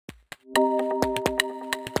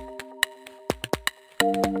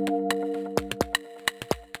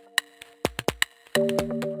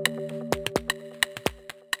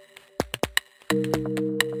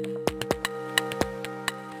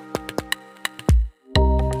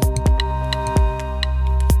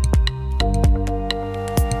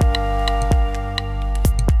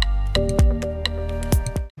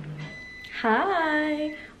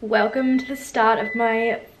Welcome to the start of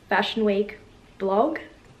my fashion week vlog.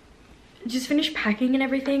 Just finished packing and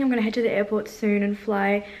everything. I'm gonna head to the airport soon and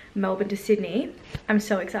fly Melbourne to Sydney. I'm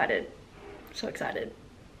so excited, so excited.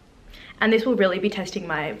 And this will really be testing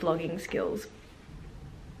my vlogging skills.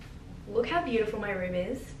 Look how beautiful my room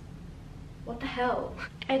is. What the hell?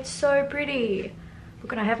 It's so pretty.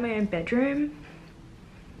 Look, and I have my own bedroom.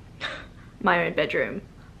 My own bedroom.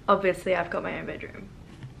 Obviously, I've got my own bedroom.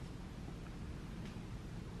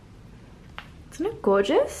 Isn't it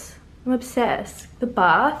gorgeous? I'm obsessed. The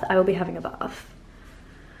bath, I will be having a bath.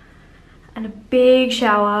 And a big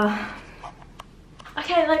shower.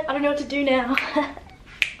 Okay, like, I don't know what to do now.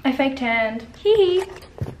 I fake tanned. Hee hee.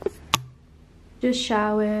 Just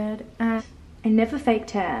showered. And I never fake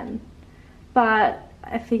tan, but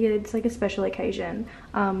I figured it's like a special occasion.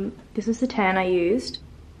 This is the tan I used.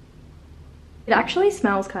 It actually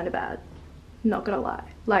smells kind of bad. Not gonna lie.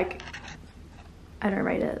 Like, I don't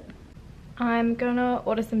rate it. I'm gonna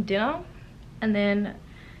order some dinner and then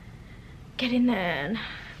get in there and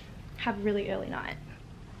have a really early night.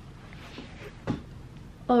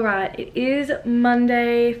 Alright, it is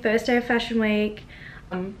Monday, first day of fashion week.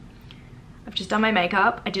 I've just done my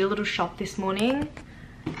makeup. I did a little shop this morning.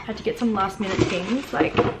 Had to get some last minute things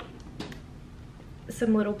like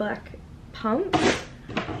some little black pumps.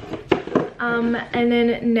 And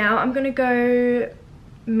then now I'm gonna go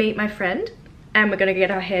meet my friend and we're gonna get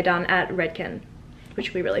our hair done at Redken, which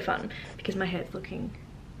will be really fun because my hair's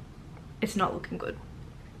it's not looking good.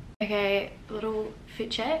 Okay, a little fit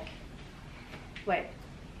check. Wait.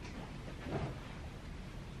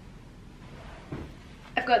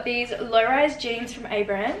 I've got these low-rise jeans from A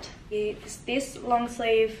brand. This long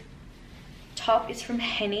sleeve top is from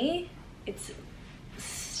Henny. It's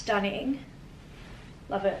stunning.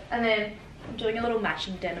 Love it. And then I'm doing a little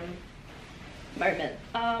matching denim moment.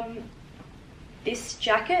 This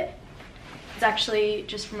jacket is actually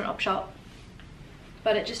just from an op shop,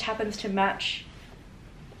 but it just happens to match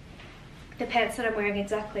the pants that I'm wearing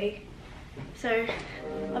exactly. So,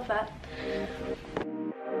 love that.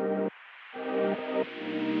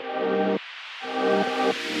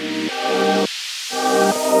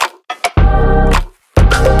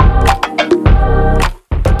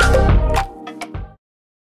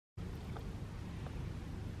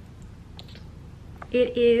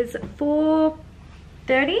 It is 4:30.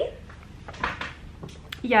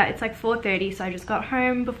 Yeah, it's like 4:30, so I just got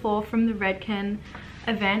home before from the Redken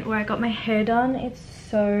event where I got my hair done. It's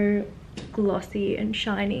so glossy and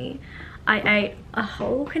shiny. I ate a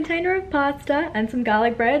whole container of pasta and some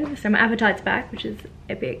garlic bread, so my appetite's back, which is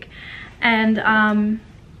epic. And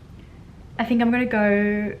I think I'm gonna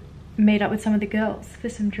go meet up with some of the girls for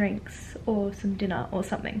some drinks or some dinner or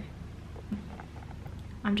something.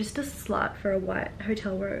 I'm just a slut for a white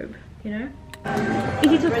hotel robe, you know?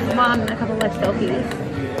 He took one, a couple less selfies.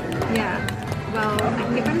 Yeah. Well, I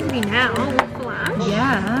can get them to me now with flash.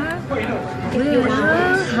 Yeah.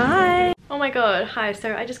 Hi. Oh my god, hi.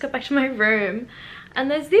 So I just got back to my room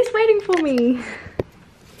and there's this waiting for me.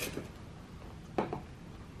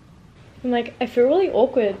 I'm like, I feel really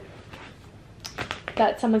awkward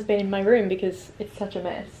that someone's been in my room because it's such a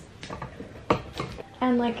mess.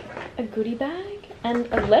 And like a goodie bag and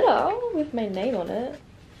a letter with my name on it.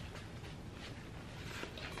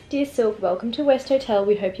 Dear Silk, welcome to West Hotel.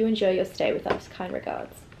 We hope you enjoy your stay with us. Kind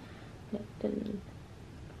regards.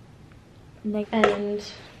 And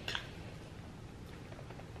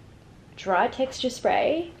dry texture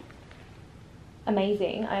spray.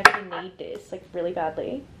 Amazing. I actually need this like really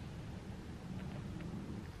badly.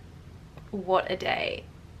 What a day.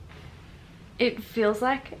 It feels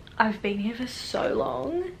like I've been here for so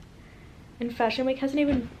long and fashion week hasn't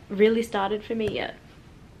even really started for me yet.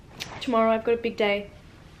 Tomorrow I've got a big day.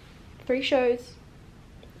 3 shows,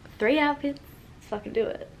 3 outfits. Let's fucking do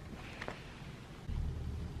it.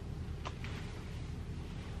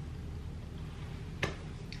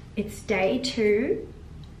 It's day 2,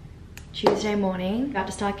 Tuesday morning. About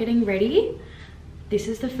to start getting ready. This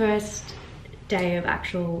is the first day of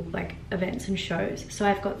actual like events and shows. So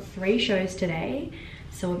I've got 3 shows today.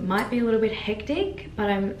 So it might be a little bit hectic, but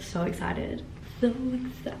I'm so excited. So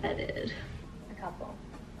excited. A couple.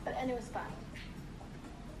 And it was fun.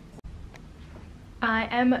 I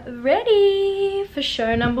am ready for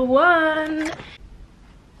show number 1.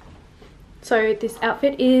 So this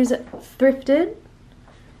outfit is thrifted,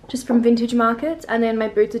 just from vintage markets, and then my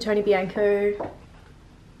boots are Tony Bianco.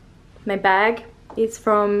 My bag is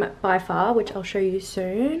from By Far, which I'll show you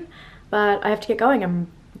soon, but I have to get going.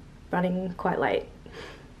 I'm running quite late.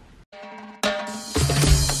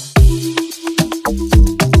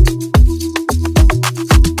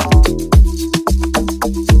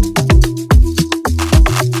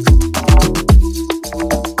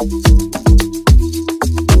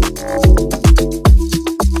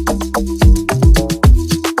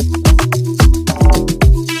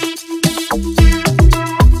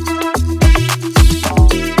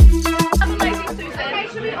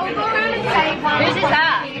 Whose is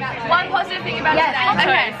that? One positive thing about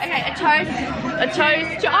today. Okay, a toast. A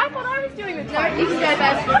toast. I thought I was doing the toast. No, you can go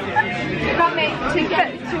first. From me, two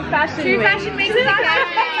fashion weeks.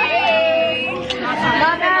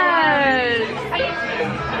 Love it.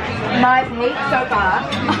 My peak so far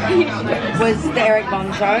was the Eric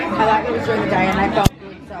Bond show. I like it was during the day and I felt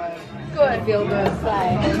good, so good. Feel good.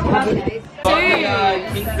 Happy days.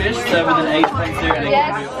 Kingfish served with an 8.0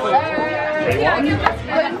 and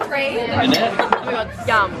Gluten-free.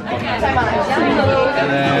 Yum.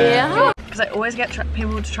 Yeah. Because I always get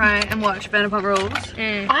people to try and watch Vanderpump Rules.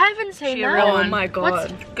 I haven't seen that. Oh my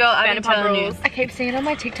god. Girl, I've been telling you. I keep seeing it on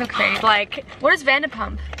my TikTok feed. Like, What is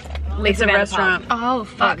Vanderpump? It's a restaurant. Oh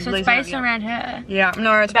fuck, so it's Lisa, based yeah. around her. Yeah,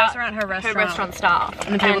 no, it's based about around her restaurant. her restaurant staff.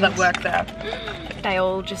 And the people that work there. They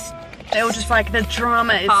all just like, the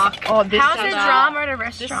drama is... Oh, this How's the drama at a This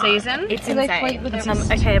restaurant? season? It's Do they insane. sleep with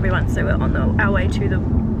Okay, everyone, so we're on our way to the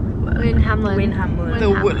Winhamlin.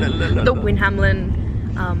 The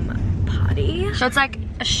Winhamlin party. So it's like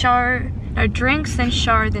a show, no drinks, then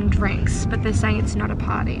show, then drinks. But they're saying it's not a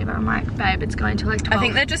party. But I'm like, babe, it's going to like 12. I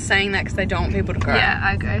think they're just saying that because they don't want people to go. Yeah,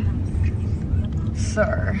 I agree. So...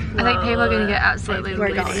 I think people are going to get absolutely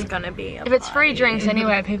lit. It's gonna be If it's free drinks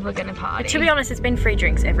anyway, people are going to party. To be honest, it's been free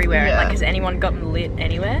drinks everywhere. Yeah. Like, has anyone gotten lit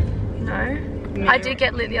anywhere? No. I did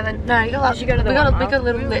get lit the other. No, you got. Did you go to the we got warm-up? a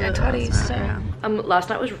little lit at Toddy's. So. Last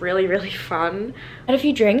night was really fun. I had a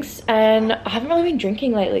few drinks and I haven't really been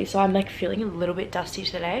drinking lately, so I'm like feeling a little bit dusty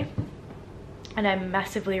today. And I'm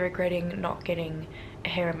massively regretting not getting a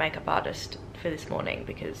hair and makeup artist for this morning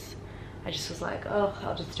because I just was like, oh,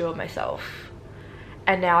 I'll just do it myself.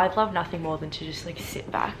 And now I'd love nothing more than to just like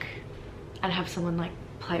sit back and have someone like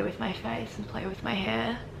play with my face and play with my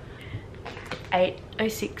hair.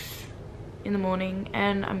 8:06 in the morning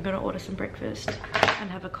and I'm gonna order some breakfast and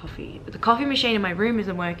have a coffee. But the coffee machine in my room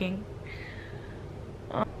isn't working.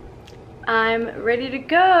 I'm ready to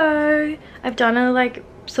go. I've done a like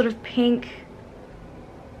sort of pink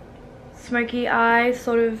smoky eye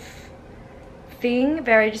sort of thing,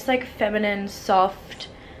 very just like feminine, soft,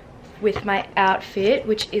 with my outfit,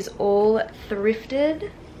 which is all thrifted.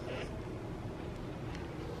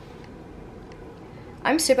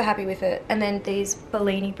 I'm super happy with it. And then these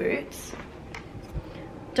Bellini boots.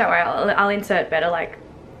 Don't worry, I'll insert better like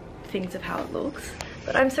things of how it looks.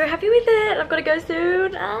 But I'm so happy with it. I've got to go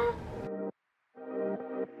soon. Ah.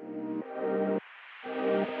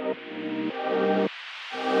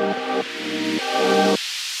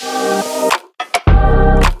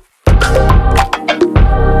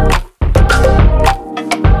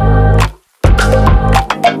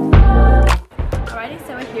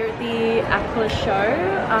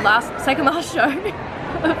 Second last show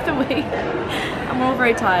of the week. I'm all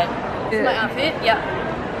very tired. This is my outfit. Yep.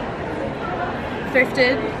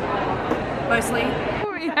 Thrifted, mostly.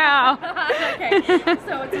 Yeah. Okay.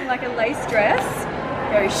 So it's in like a lace dress,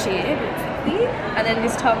 very sheer, but sexy, and then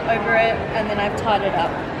this top over it, and then I've tied it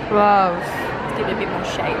up. Love. Let's give it a bit more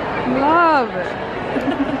shape. Love.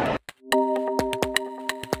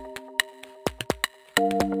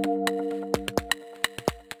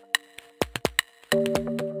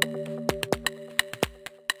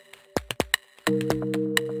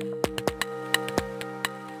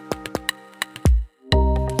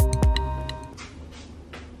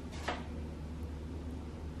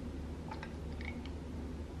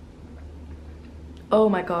 Oh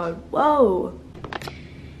my god, whoa.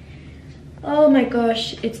 Oh my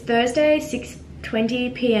gosh, it's Thursday,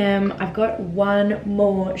 6:20 p.m. I've got one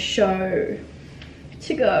more show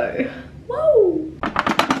to go. Whoa.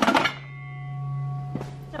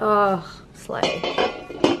 Oh, slay.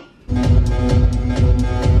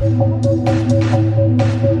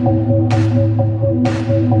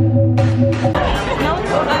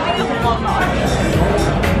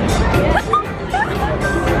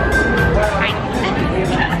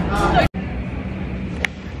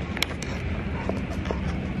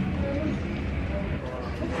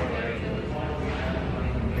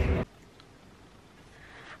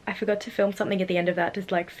 I forgot to film something at the end of that to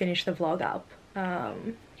like finish the vlog up.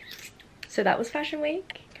 So that was Fashion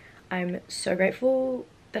Week. I'm so grateful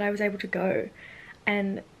that I was able to go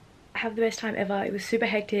and have the best time ever. It was super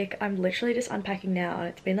hectic. I'm literally just unpacking now and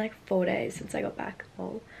it's been like 4 days since I got back.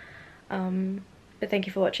 Lol. But thank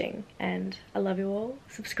you for watching and I love you all.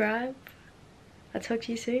 Subscribe. I'll talk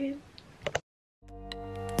to you soon.